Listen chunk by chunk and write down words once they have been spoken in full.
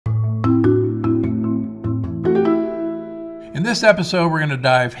In this episode, we're going to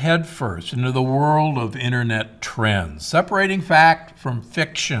dive headfirst into the world of internet trends, separating fact from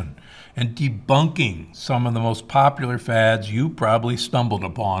fiction and debunking some of the most popular fads you probably stumbled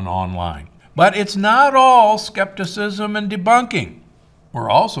upon online. But it's not all skepticism and debunking. We're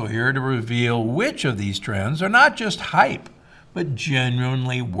also here to reveal which of these trends are not just hype, but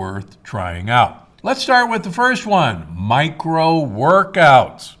genuinely worth trying out. Let's start with the first one, micro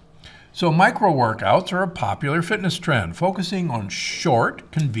workouts. So micro workouts are a popular fitness trend, focusing on short,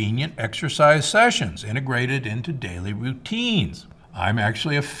 convenient exercise sessions integrated into daily routines. I'm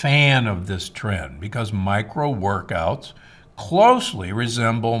actually a fan of this trend because micro workouts closely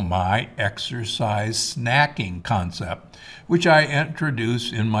resemble my exercise snacking concept, which I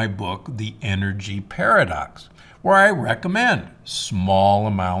introduce in my book, The Energy Paradox, where I recommend small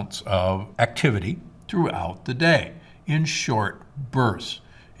amounts of activity throughout the day in short bursts.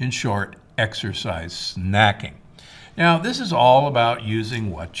 In short, exercise snacking. Now, this is all about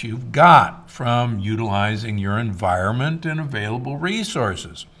using what you've got, from utilizing your environment and available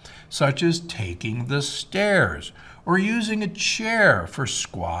resources, such as taking the stairs or using a chair for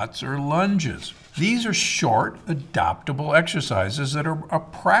squats or lunges. These are short, adaptable exercises that are a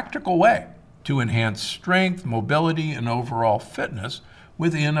practical way to enhance strength, mobility, and overall fitness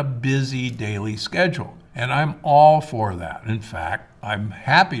within a busy daily schedule. And I'm all for that. In fact, I'm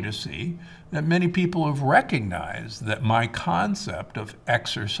happy to see that many people have recognized that my concept of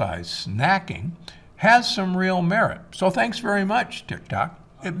exercise snacking has some real merit. So thanks very much, TikTok.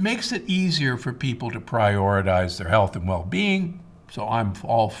 It makes it easier for people to prioritize their health and well-being, so I'm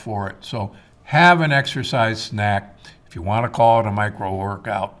all for it. So have an exercise snack. If you want to call it a micro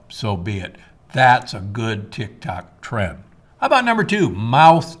workout, so be it. That's a good TikTok trend. How about number two,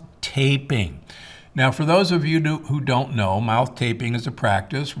 mouth taping? Now, for those of you who don't know, mouth taping is a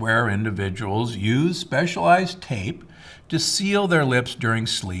practice where individuals use specialized tape to seal their lips during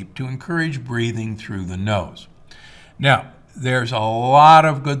sleep to encourage breathing through the nose. Now, there's a lot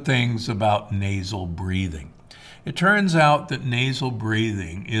of good things about nasal breathing. It turns out that nasal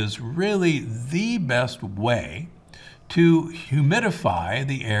breathing is really the best way to humidify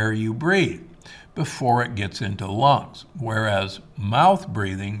the air you breathe before it gets into the lungs, whereas mouth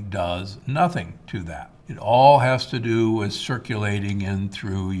breathing does nothing to that. It all has to do with circulating in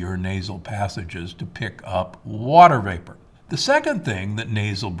through your nasal passages to pick up water vapor. The second thing that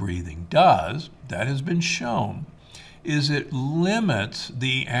nasal breathing does, that has been shown, is it limits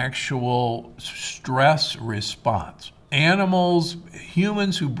the actual stress response.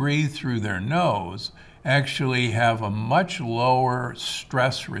 Humans who breathe through their nose actually have a much lower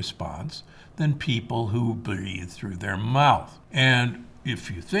stress response than people who breathe through their mouth. And if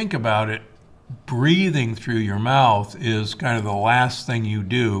you think about it, breathing through your mouth is kind of the last thing you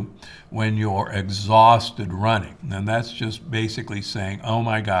do when you're exhausted running. And that's just basically saying, oh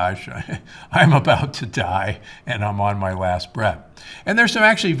my gosh, I'm about to die and I'm on my last breath. And there's some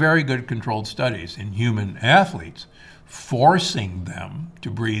actually very good controlled studies in human athletes forcing them to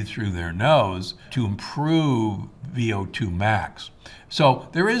breathe through their nose to improve VO2 max. So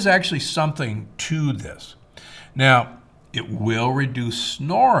there is actually something to this. Now, it will reduce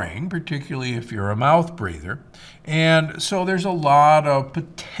snoring, particularly if you're a mouth breather. And so there's a lot of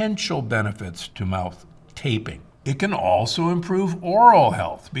potential benefits to mouth taping. It can also improve oral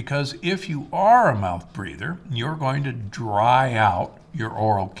health because if you are a mouth breather, you're going to dry out your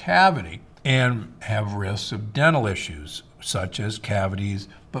oral cavity and have risks of dental issues such as cavities,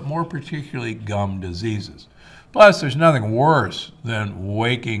 but more particularly gum diseases. Plus, there's nothing worse than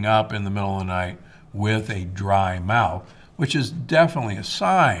waking up in the middle of the night with a dry mouth, which is definitely a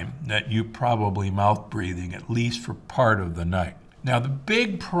sign that you probably mouth breathing at least for part of the night. Now, the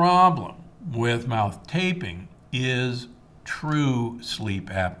big problem with mouth taping is true sleep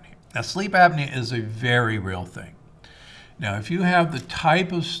apnea. Now, sleep apnea is a very real thing. Now, if you have the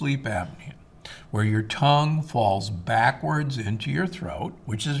type of sleep apnea where your tongue falls backwards into your throat,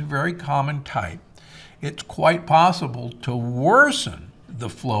 which is a very common type, it's quite possible to worsen the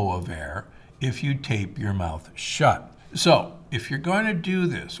flow of air if you tape your mouth shut. So, if you're going to do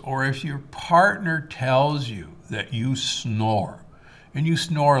this, or if your partner tells you that you snore, and you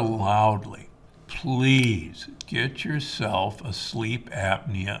snore loudly, please get yourself a sleep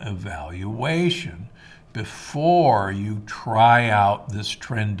apnea evaluation before you try out this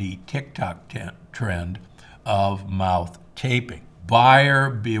trendy TikTok trend of mouth taping. Buyer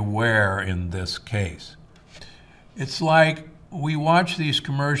beware in this case. It's like we watch these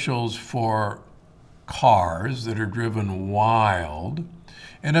commercials for cars that are driven wild,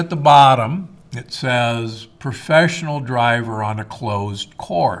 and at the bottom it says, professional driver on a closed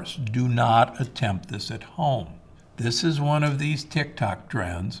course. Do not attempt this at home. this is one of these TikTok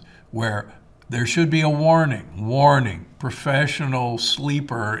trends where there should be a warning, professional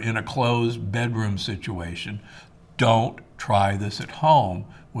sleeper in a closed bedroom situation. Don't try this at home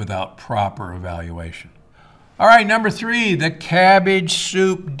without proper evaluation. All right, number 3, the cabbage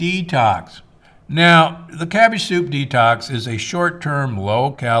soup detox. Now, the cabbage soup detox is a short-term,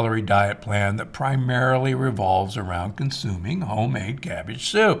 low-calorie diet plan that primarily revolves around consuming homemade cabbage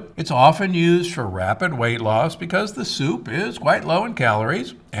soup. It's often used for rapid weight loss because the soup is quite low in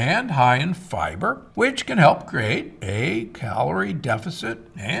calories and high in fiber, which can help create a calorie deficit,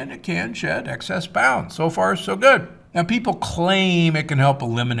 and it can shed excess pounds. So far, so good. Now, people claim it can help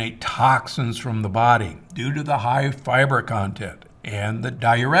eliminate toxins from the body due to the high fiber content and the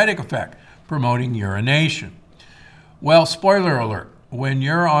diuretic effect, promoting urination. Well, spoiler alert, when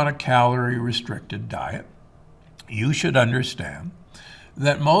you're on a calorie-restricted diet, you should understand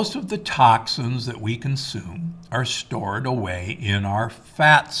that most of the toxins that we consume are stored away in our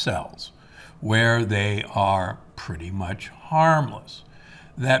fat cells, where they are pretty much harmless.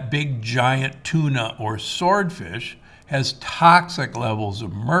 That big giant tuna or swordfish has toxic levels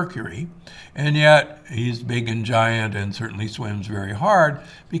of mercury, and yet he's big and giant and certainly swims very hard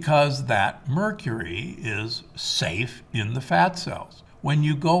because that mercury is safe in the fat cells. When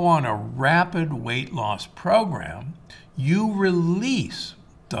you go on a rapid weight loss program, you release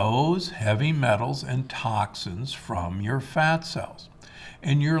those heavy metals and toxins from your fat cells,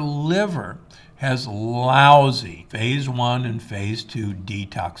 and your liver has lousy phase 1 and phase 2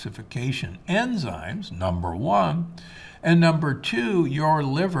 detoxification enzymes, number 1, and number 2, your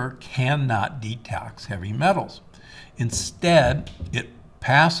liver cannot detox heavy metals. Instead, it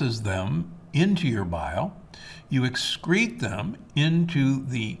passes them into your bile, you excrete them into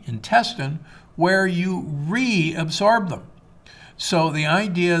the intestine where you reabsorb them. So the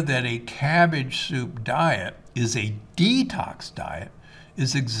idea that a cabbage soup diet is a detox diet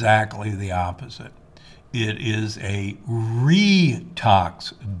is exactly the opposite. It is a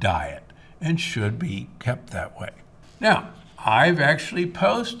retox diet and should be kept that way. Now, I've actually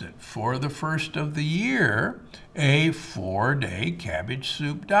posted for the first of the year a 4-day cabbage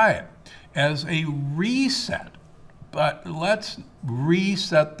soup diet as a reset. But let's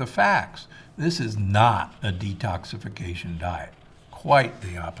reset the facts. This is not a detoxification diet. Quite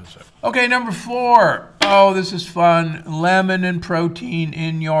the opposite. Okay, number 4. Oh, this is fun. Lemon and protein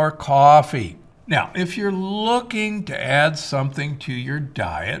in your coffee. Now, if you're looking to add something to your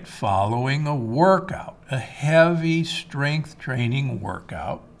diet following a workout, a heavy strength training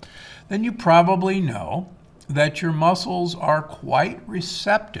workout, then you probably know that your muscles are quite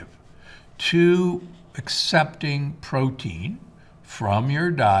receptive to accepting protein from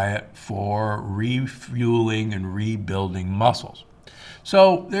your diet for refueling and rebuilding muscles.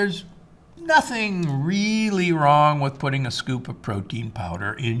 So there's nothing really wrong with putting a scoop of protein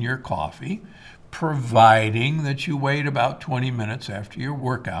powder in your coffee, providing that you wait about 20 minutes after your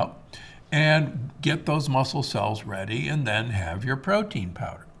workout and get those muscle cells ready and then have your protein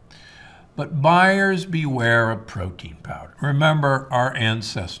powder. But buyers beware of protein powder. Remember, our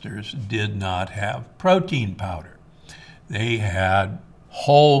ancestors did not have protein powder. They had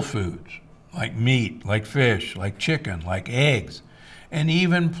whole foods like meat, like fish, like chicken, like eggs, and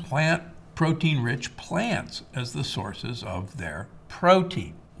even protein-rich plants as the sources of their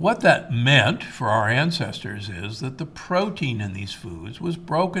protein. What that meant for our ancestors is that the protein in these foods was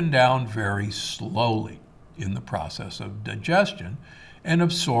broken down very slowly in the process of digestion and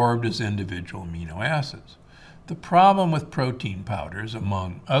absorbed as individual amino acids. The problem with protein powders,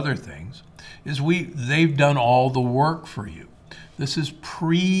 among other things, is they've done all the work for you. This is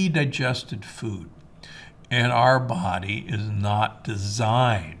pre-digested food, and our body is not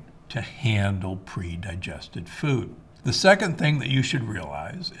designed to handle pre-digested food. The second thing that you should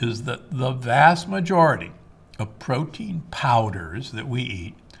realize is that the vast majority of protein powders that we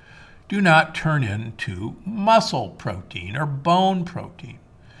eat do not turn into muscle protein or bone protein.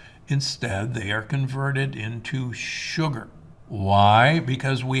 Instead, they are converted into sugar. Why?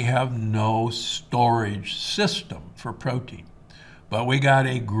 Because we have no storage system for protein. But we got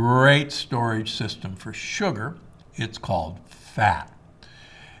a great storage system for sugar. It's called fat.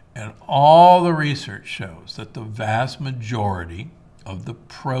 And all the research shows that the vast majority of the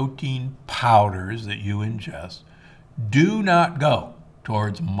protein powders that you ingest do not go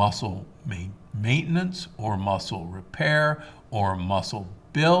towards muscle maintenance or muscle repair or muscle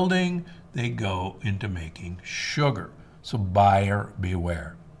building. They go into making sugar. So buyer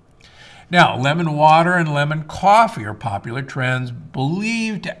beware. Now, lemon water and lemon coffee are popular trends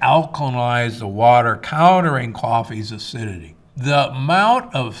believed to alkalinize the water, countering coffee's acidity. The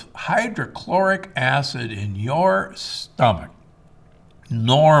amount of hydrochloric acid in your stomach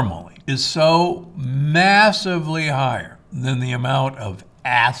normally is so massively higher than the amount of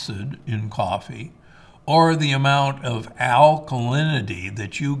acid in coffee or the amount of alkalinity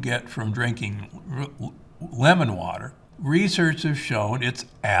that you get from drinking lemon water. Research has shown it's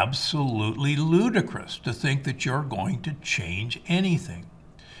absolutely ludicrous to think that you're going to change anything.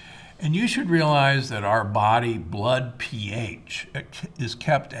 And you should realize that our body blood pH is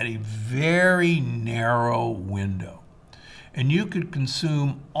kept at a very narrow window. And you could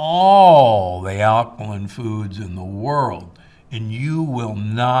consume all the alkaline foods in the world, and you will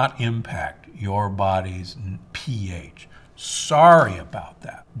not impact your body's pH. Sorry about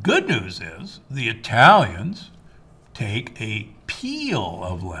that. Good news is the Italians take a peel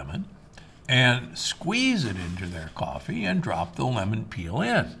of lemon and squeeze it into their coffee and drop the lemon peel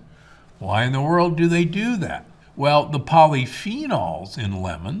in. Why in the world do they do that? Well, the polyphenols in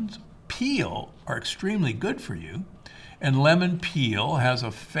lemons peel are extremely good for you, and lemon peel has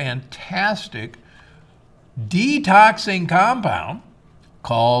a fantastic detoxing compound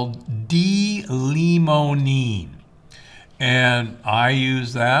called D-limonene. And I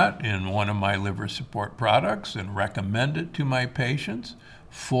use that in one of my liver support products and recommend it to my patients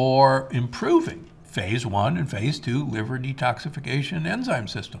for improving phase 1 and phase 2 liver detoxification enzyme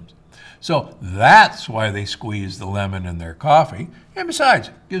systems. So that's why they squeeze the lemon in their coffee. And besides,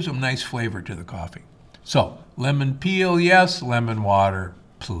 it gives them nice flavor to the coffee. So lemon peel, yes. Lemon water,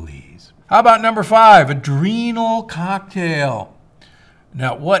 please. How about number 5, adrenal cocktail?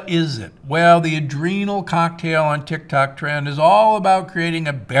 Now, what is it? Well, the adrenal cocktail on TikTok trend is all about creating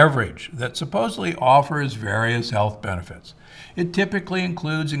a beverage that supposedly offers various health benefits. It typically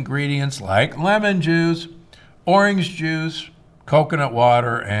includes ingredients like lemon juice, orange juice, coconut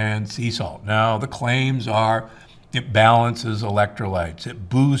water, and sea salt. Now, the claims are it balances electrolytes, it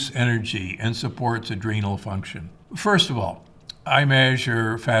boosts energy, and supports adrenal function. First of all, I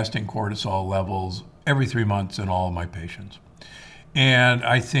measure fasting cortisol levels every 3 months in all of my patients. And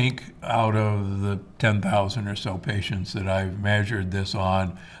I think out of the 10,000 or so patients that I've measured this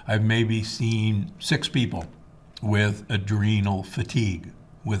on, I've maybe seen 6 people with adrenal fatigue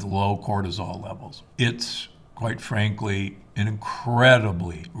with low cortisol levels. It's, quite frankly, an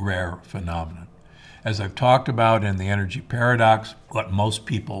incredibly rare phenomenon. As I've talked about in the energy paradox, what most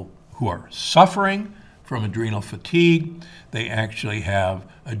people who are suffering from adrenal fatigue, they actually have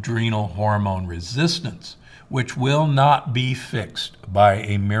adrenal hormone resistance, which will not be fixed by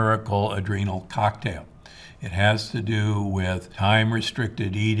a miracle adrenal cocktail. It has to do with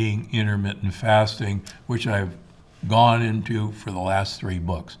time-restricted eating, intermittent fasting, which I've gone into for the last 3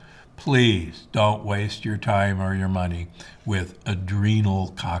 books. Please don't waste your time or your money with adrenal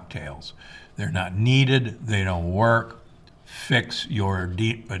cocktails. They're not needed, they don't work. Fix your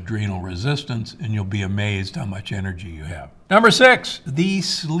deep adrenal resistance and you'll be amazed how much energy you have. Number 6, the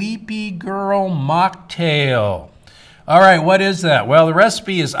Sleepy Girl Mocktail. All right, what is that? Well, the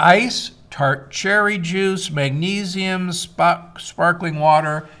recipe is ice, tart cherry juice, magnesium, sparkling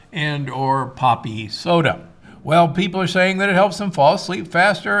water, and or poppy soda. Well, people are saying that it helps them fall asleep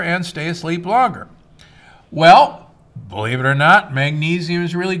faster and stay asleep longer. Well, believe it or not, magnesium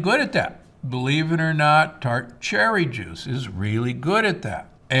is really good at that. Believe it or not, tart cherry juice is really good at that.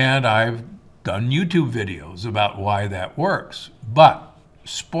 And I've done YouTube videos about why that works. But,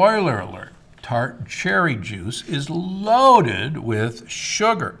 spoiler alert, tart cherry juice is loaded with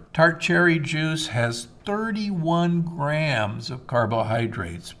sugar. Tart cherry juice has 31 grams of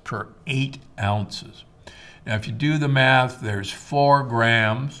carbohydrates per 8 ounces. Now, if you do the math, there's 4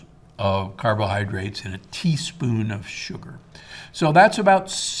 grams of carbohydrates in a teaspoon of sugar. So that's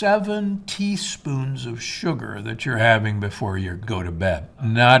about 7 teaspoons of sugar that you're having before you go to bed.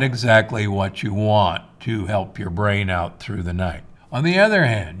 Not exactly what you want to help your brain out through the night. On the other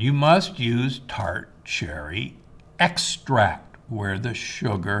hand, you must use tart cherry extract where the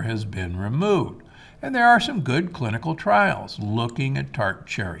sugar has been removed. And there are some good clinical trials looking at tart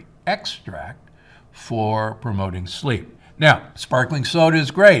cherry extract for promoting sleep. Now, sparkling soda is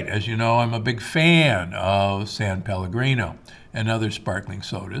great. As you know, I'm a big fan of San Pellegrino and other sparkling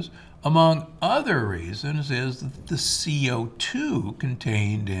sodas. Among other reasons is that the CO2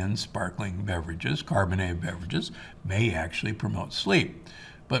 contained in sparkling beverages, carbonated beverages, may actually promote sleep.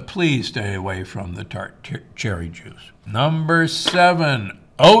 But please stay away from the tart cherry juice. Number 7,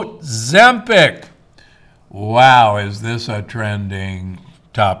 OATZempic. Wow, is this a trending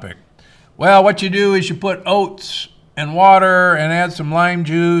topic? Well, what you do is you put oats and water and add some lime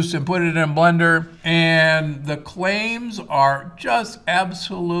juice and put it in a blender, and the claims are just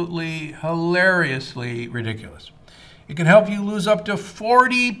absolutely hilariously ridiculous. It can help you lose up to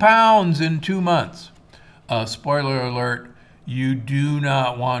 40 pounds in 2 months. Spoiler alert, you do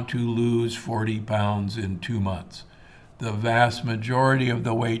not want to lose 40 pounds in 2 months. The vast majority of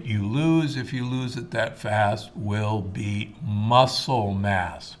the weight you lose, if you lose it that fast, will be muscle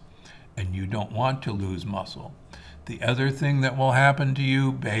mass. And you don't want to lose muscle. The other thing that will happen to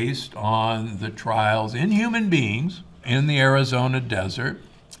you based on the trials in human beings in the Arizona desert,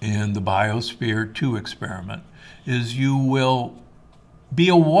 in the Biosphere 2 experiment, is you will be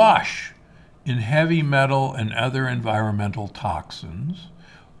awash in heavy metal and other environmental toxins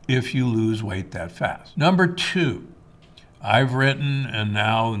if you lose weight that fast. Number 2, I've written, and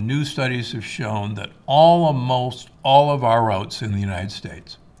now new studies have shown that almost all of our oats in the United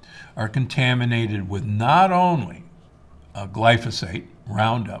States are contaminated with not only glyphosate,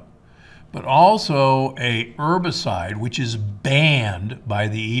 Roundup, but also a herbicide which is banned by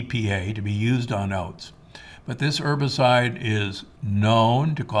the EPA to be used on oats. But this herbicide is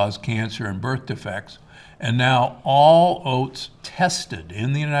known to cause cancer and birth defects, and now all oats tested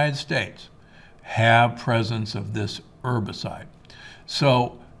in the United States have presence of this herbicide.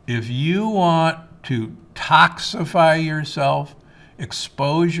 So if you want to toxify yourself,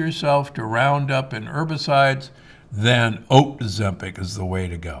 expose yourself to Roundup and herbicides, then OATZempic is the way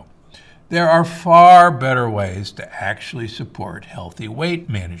to go. There are far better ways to actually support healthy weight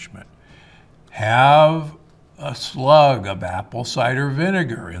management. Have a slug of apple cider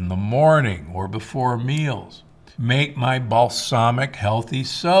vinegar in the morning or before meals. Make my balsamic healthy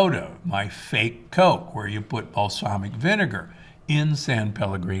soda, my fake Coke, where you put balsamic vinegar in San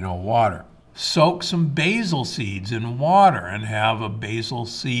Pellegrino water. Soak some basil seeds in water and have a basil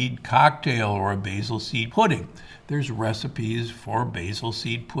seed cocktail or a basil seed pudding. There's recipes for basil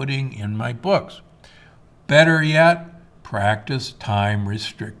seed pudding in my books. Better yet, practice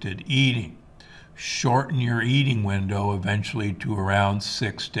time-restricted eating. Shorten your eating window eventually to around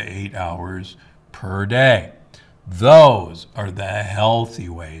 6 to 8 hours per day. Those are the healthy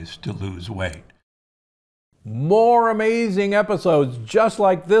ways to lose weight. More amazing episodes just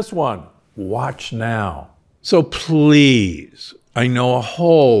like this one. Watch now. So please, I know a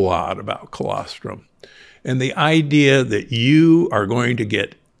whole lot about colostrum, and the idea that you are going to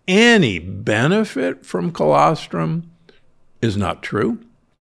get any benefit from colostrum is not true.